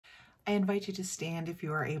I invite you to stand if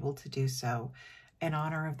you are able to do so in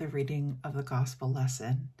honor of the reading of the gospel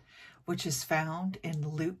lesson, which is found in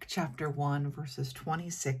Luke chapter 1, verses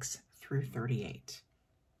 26 through 38.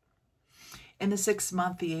 In the 6th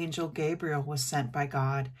month, the angel Gabriel was sent by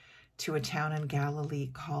God to a town in Galilee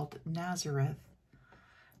called Nazareth,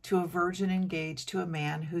 to a virgin engaged to a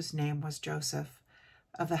man whose name was Joseph,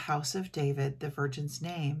 of the house of David. The virgin's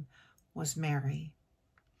name was Mary.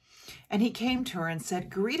 And he came to her and said,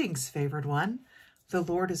 "Greetings, favored one, the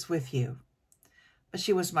Lord is with you." But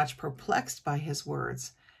she was much perplexed by his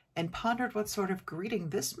words and pondered what sort of greeting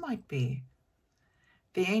this might be.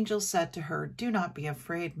 The angel said to her, "Do not be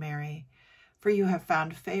afraid, Mary, for you have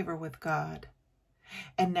found favor with God.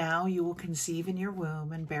 And now you will conceive in your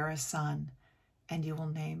womb and bear a son, and you will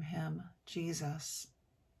name him Jesus.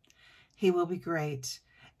 He will be great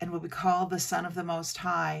and will be called the Son of the Most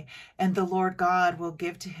High, and the Lord God will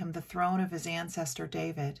give to him the throne of his ancestor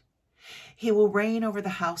David. He will reign over the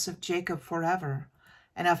house of Jacob forever,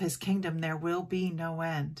 and of his kingdom there will be no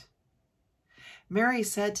end." Mary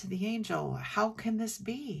said to the angel, "How can this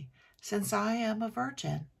be, since I am a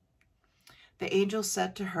virgin?" The angel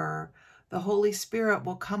said to her, "The Holy Spirit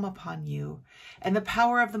will come upon you, and the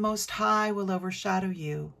power of the Most High will overshadow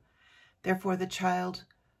you. Therefore the child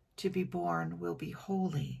to be born will be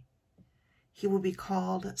holy. He will be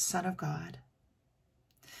called Son of God.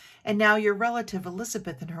 And now your relative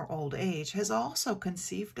Elizabeth in her old age has also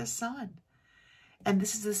conceived a son. And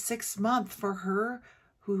this is the 6th month for her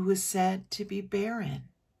who is said to be barren.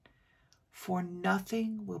 For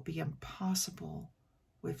nothing will be impossible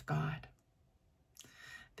with God."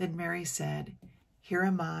 Then Mary said, "Here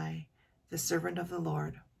am I, the servant of the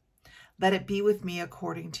Lord. Let it be with me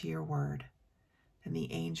according to your word." And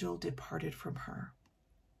the angel departed from her.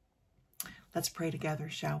 Let's pray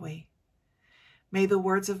together, shall we? May the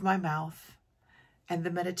words of my mouth and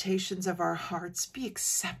the meditations of our hearts be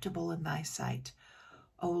acceptable in thy sight,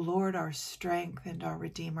 O Lord, our strength and our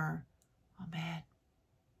Redeemer. Amen.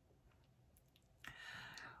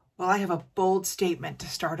 Well, I have a bold statement to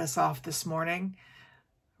start us off this morning.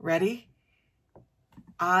 Ready?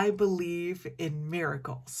 I believe in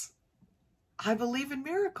miracles. I believe in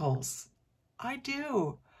miracles. I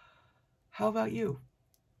do. How about you?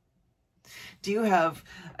 Do you have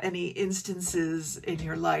any instances in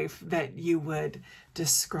your life that you would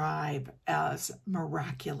describe as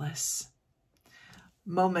miraculous?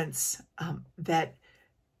 Moments that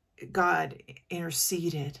God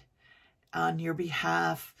interceded on your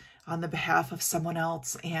behalf, on the behalf of someone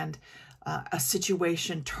else, and a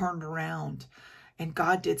situation turned around, and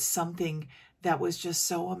God did something that was just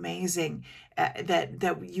so amazing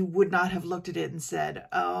that you would not have looked at it and said,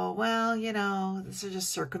 "Oh, well, these are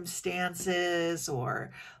just circumstances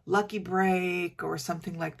or lucky break or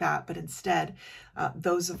something like that." But instead,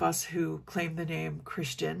 those of us who claim the name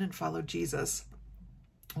Christian and follow Jesus,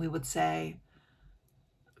 we would say,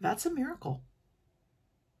 that's a miracle.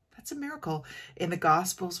 That's a miracle. In the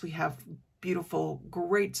Gospels, we have beautiful,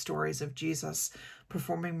 great stories of Jesus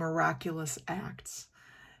performing miraculous acts.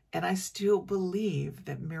 And I still believe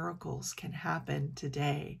that miracles can happen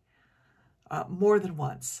today. More than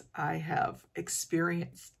once, I have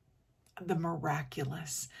experienced the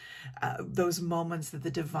miraculous, those moments that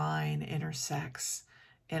the divine intersects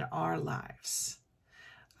in our lives.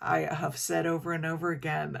 I have said over and over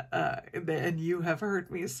again, and you have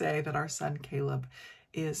heard me say, that our son Caleb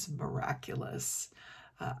is miraculous.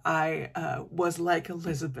 I was like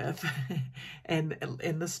Elizabeth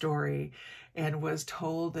in the story, and was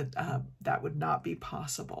told that that would not be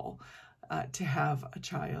possible to have a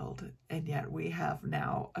child, and yet we have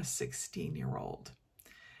now a 16-year-old.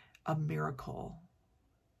 A miracle.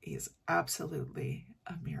 He is absolutely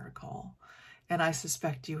a miracle. And I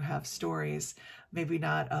suspect you have stories, maybe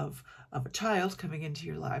not of a child coming into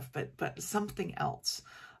your life, but something else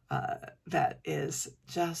that is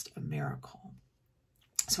just a miracle.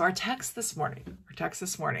 So our text this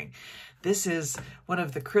morning, this is one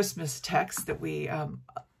of the Christmas texts that we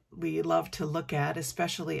love to look at,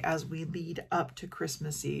 especially as we lead up to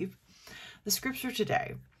Christmas Eve. The scripture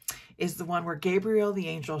today is the one where Gabriel the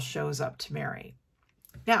angel shows up to Mary.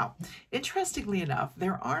 Now, interestingly enough,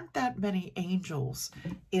 there aren't that many angels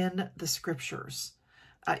in the scriptures.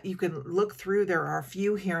 You can look through, there are a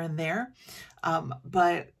few here and there,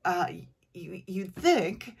 but you'd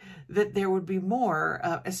think that there would be more,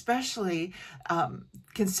 especially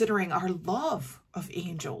considering our love of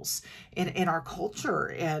angels in our culture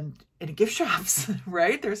and in gift shops,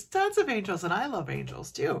 right? There's tons of angels, and I love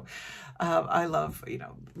angels too. I love,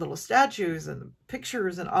 little statues and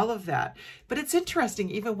pictures and all of that. But it's interesting,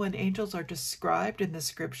 even when angels are described in the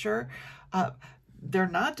scripture, they're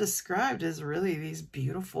not described as really these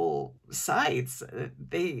beautiful sights.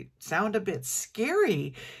 They sound a bit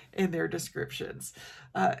scary in their descriptions.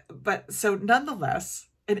 But so nonetheless,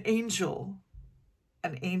 an angel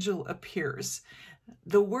appears.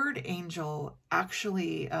 The word angel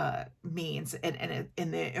actually means,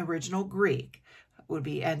 in the original Greek, would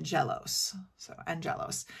be angelos. So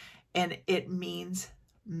angelos. And it means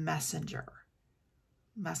messenger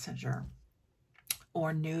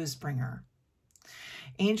or news bringer.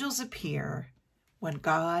 Angels appear when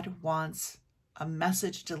God wants a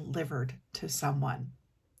message delivered to someone.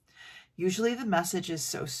 Usually the message is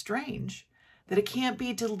so strange that it can't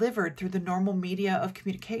be delivered through the normal media of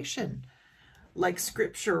communication, like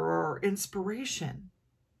scripture or inspiration.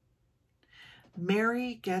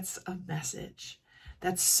 Mary gets a message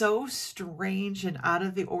that's so strange and out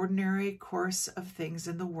of the ordinary course of things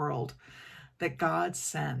in the world that God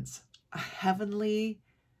sends a heavenly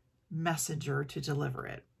messenger to deliver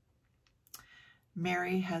it.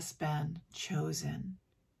 Mary has been chosen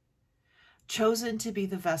to be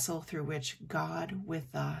the vessel through which God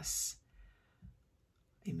with us,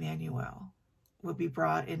 Emmanuel, will be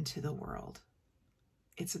brought into the world.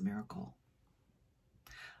 It's a miracle.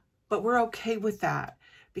 But we're okay with that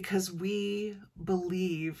because we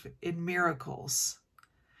believe in miracles.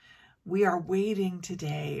 We are waiting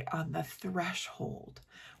today on the threshold.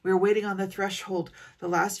 We're waiting on the threshold. The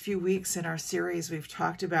last few weeks in our series, we've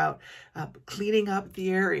talked about cleaning up the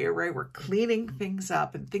area, right? We're cleaning things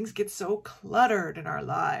up and things get so cluttered in our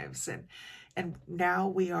lives. And now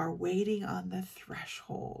we are waiting on the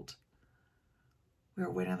threshold. We are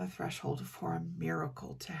waiting on the threshold for a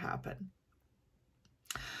miracle to happen.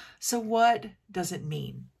 So what does it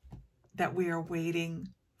mean that we are waiting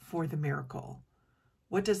for the miracle?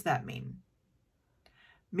 What does that mean?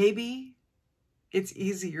 Maybe it's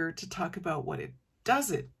easier to talk about what it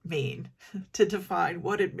doesn't mean, to define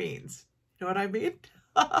what it means. You know what I mean?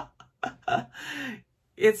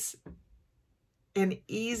 It's an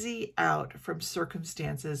easy out from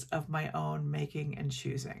circumstances of my own making and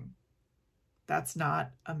choosing. That's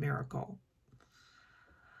not a miracle.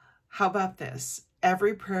 How about this?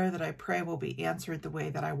 Every prayer that I pray will be answered the way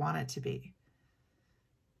that I want it to be.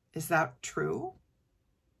 Is that true?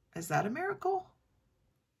 Is that a miracle?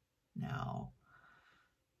 No.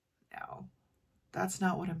 That's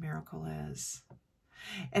not what a miracle is.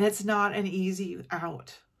 And it's not an easy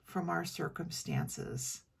out from our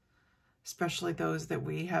circumstances, especially those that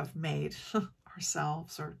we have made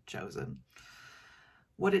ourselves or chosen.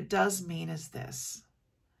 What it does mean is this,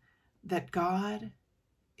 that God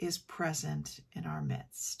is present in our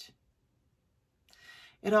midst.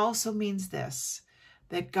 It also means this,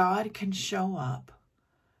 that God can show up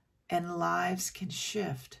and lives can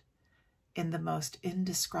shift in the most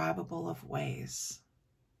indescribable of ways.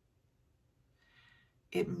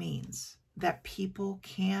 It means that people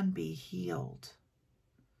can be healed.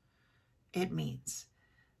 It means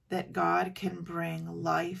that God can bring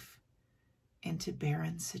life into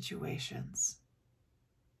barren situations.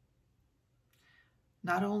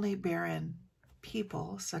 Not only barren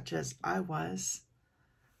people, such as I was,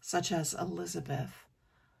 such as Elizabeth,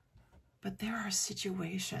 but there are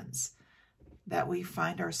situations that we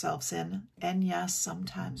find ourselves in, and yes,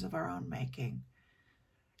 sometimes of our own making,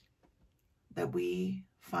 that we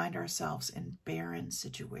find ourselves in barren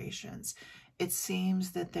situations. It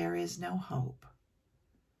seems that there is no hope,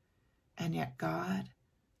 and yet God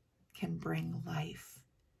can bring life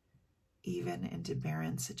even into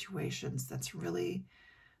barren situations. That's really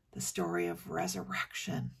the story of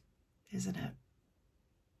resurrection, isn't it?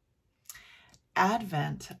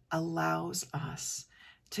 Advent allows us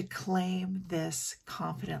to claim this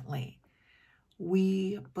confidently.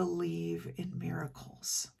 We believe in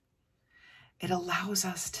miracles. It allows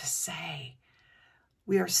us to say,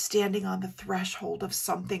 we are standing on the threshold of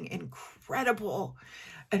something incredible,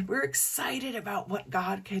 and we're excited about what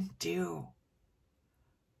God can do.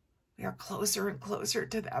 We are closer and closer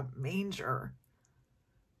to that manger.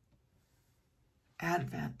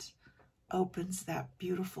 Advent opens that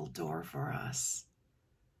beautiful door for us,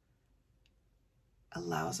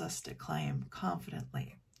 allows us to claim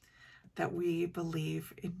confidently that we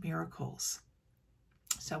believe in miracles.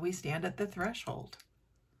 So we stand at the threshold.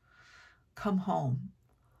 Come home,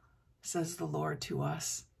 says the Lord to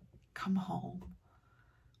us. Come home.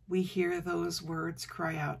 We hear those words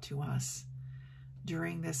cry out to us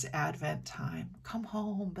during this Advent time. Come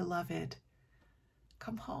home, beloved.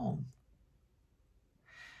 Come home.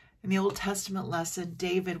 In the Old Testament lesson,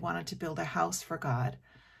 David wanted to build a house for God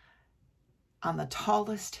on the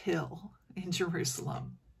tallest hill in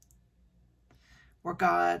Jerusalem, where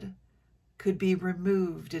God could be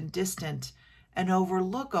removed and distant and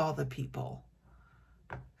overlook all the people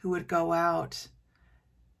who would go out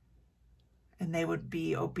and they would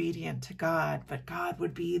be obedient to God, but God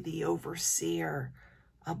would be the overseer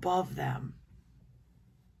above them.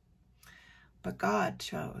 But God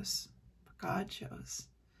chose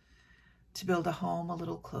to build a home a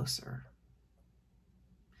little closer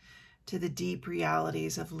to the deep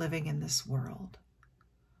realities of living in this world,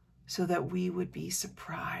 so that we would be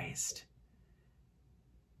surprised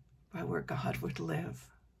by where God would live.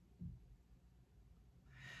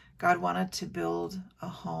 God wanted to build a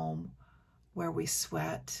home where we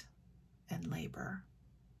sweat and labor,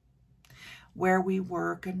 where we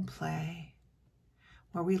work and play,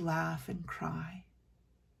 where we laugh and cry,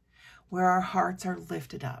 where our hearts are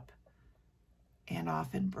lifted up and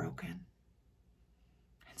often broken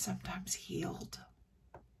and sometimes healed.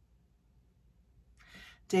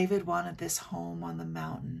 David wanted this home on the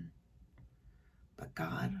mountain, but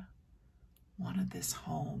God wanted this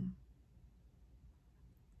home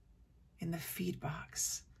in the feed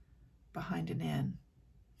box behind an inn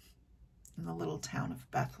in the little town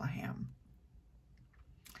of Bethlehem,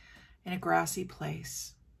 in a grassy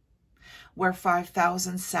place where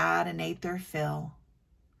 5,000 sat and ate their fill.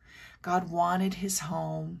 God wanted his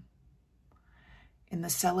home in the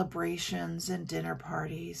celebrations and dinner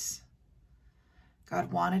parties.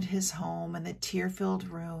 God wanted his home in the tear-filled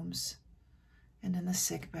rooms and in the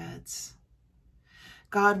sick beds.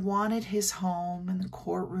 God wanted his home in the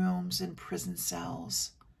courtrooms and prison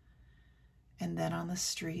cells, and then on the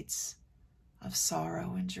streets of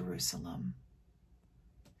sorrow in Jerusalem,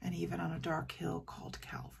 and even on a dark hill called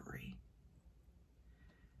Calvary.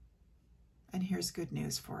 And here's good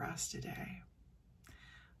news for us today.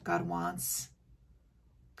 God wants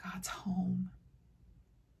God's home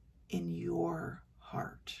in your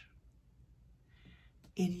heart,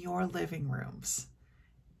 in your living rooms,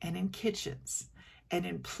 and in kitchens, and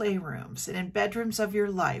in playrooms, and in bedrooms of your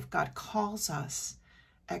life. God calls us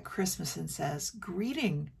at Christmas and says,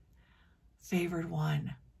 "Greeting, favored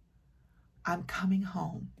one. I'm coming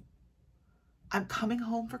home. I'm coming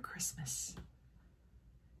home for Christmas.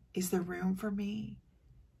 Is there room for me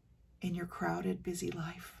in your crowded, busy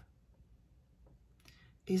life?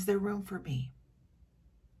 Is there room for me?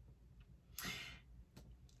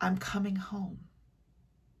 I'm coming home."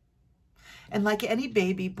 And like any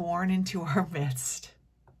baby born into our midst,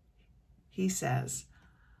 he says,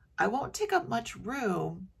 "I won't take up much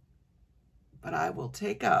room, but I will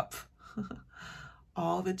take up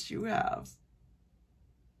all that you have."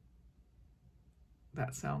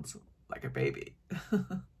 That sounds like a baby.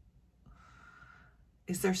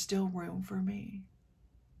 Is there still room for me?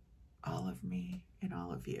 All of me and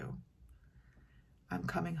all of you. I'm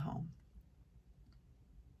coming home.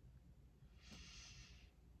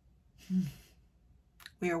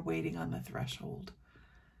 We are waiting on the threshold.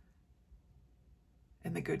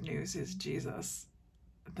 And the good news is Jesus,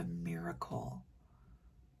 the miracle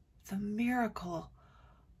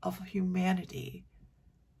of humanity,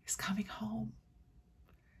 is coming home.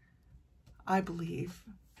 I believe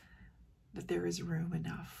that there is room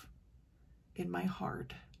enough in my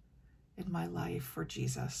heart, in my life for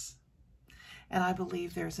Jesus. And I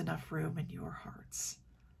believe there's enough room in your hearts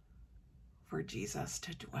for Jesus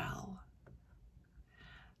to dwell.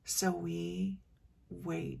 So we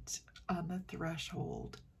wait on the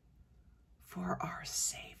threshold for our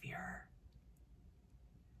Savior.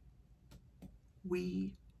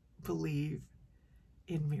 We believe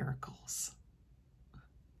in miracles.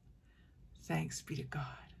 Thanks be to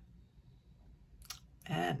God.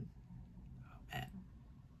 Amen. Amen.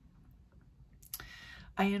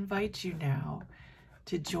 I invite you now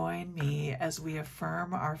to join me as we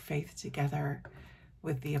affirm our faith together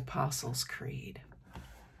with the Apostles' Creed.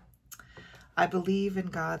 I believe in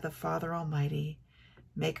God, the Father Almighty,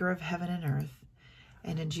 maker of heaven and earth,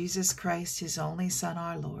 and in Jesus Christ, his only Son,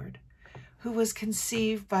 our Lord, who was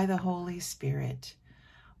conceived by the Holy Spirit,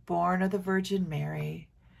 born of the Virgin Mary,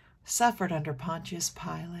 suffered under Pontius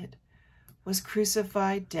Pilate, was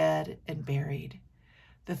crucified, dead, and buried.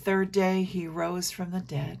 The third day he rose from the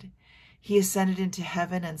dead. He ascended into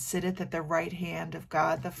heaven and sitteth at the right hand of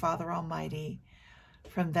God the Father Almighty.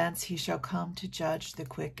 From thence he shall come to judge the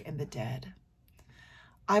quick and the dead.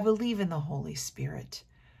 I believe in the Holy Spirit,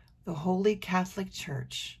 the Holy Catholic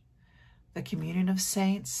Church, the communion of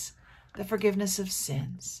saints, the forgiveness of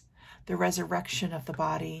sins, the resurrection of the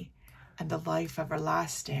body, and the life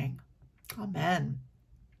everlasting. Amen.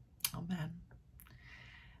 Amen.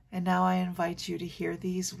 And now I invite you to hear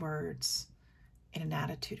these words in an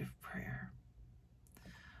attitude of prayer.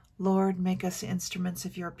 Lord, make us instruments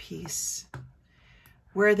of your peace.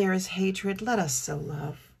 Where there is hatred, let us sow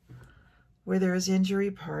love. Where there is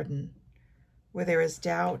injury, pardon. Where there is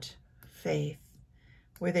doubt, faith.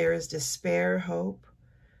 Where there is despair, hope.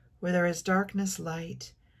 Where there is darkness,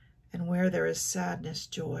 light. And where there is sadness,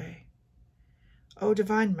 joy. O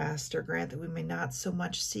Divine Master, grant that we may not so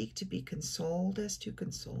much seek to be consoled as to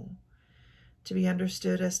console, to be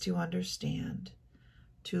understood as to understand,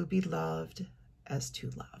 to be loved as to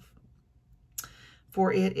love.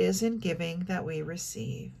 For it is in giving that we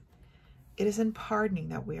receive, it is in pardoning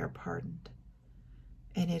that we are pardoned,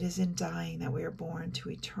 and it is in dying that we are born to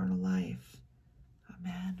eternal life.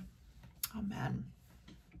 Amen. Amen.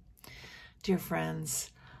 Dear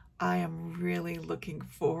friends, I am really looking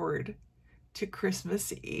forward to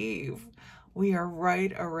Christmas Eve. We are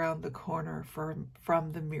right around the corner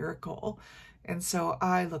from the miracle. And so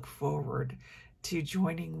I look forward to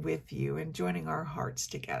joining with you and joining our hearts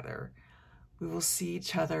together. We will see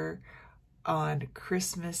each other on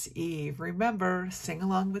Christmas Eve. Remember, sing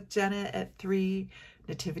along with Jenna at 3,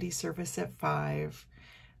 Nativity service at 5,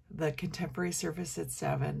 the contemporary service at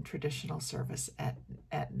 7, traditional service at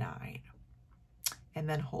 9. And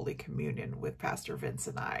then Holy Communion with Pastor Vince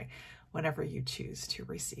and I, whenever you choose to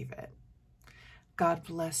receive it. God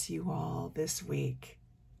bless you all this week.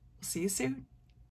 See you soon.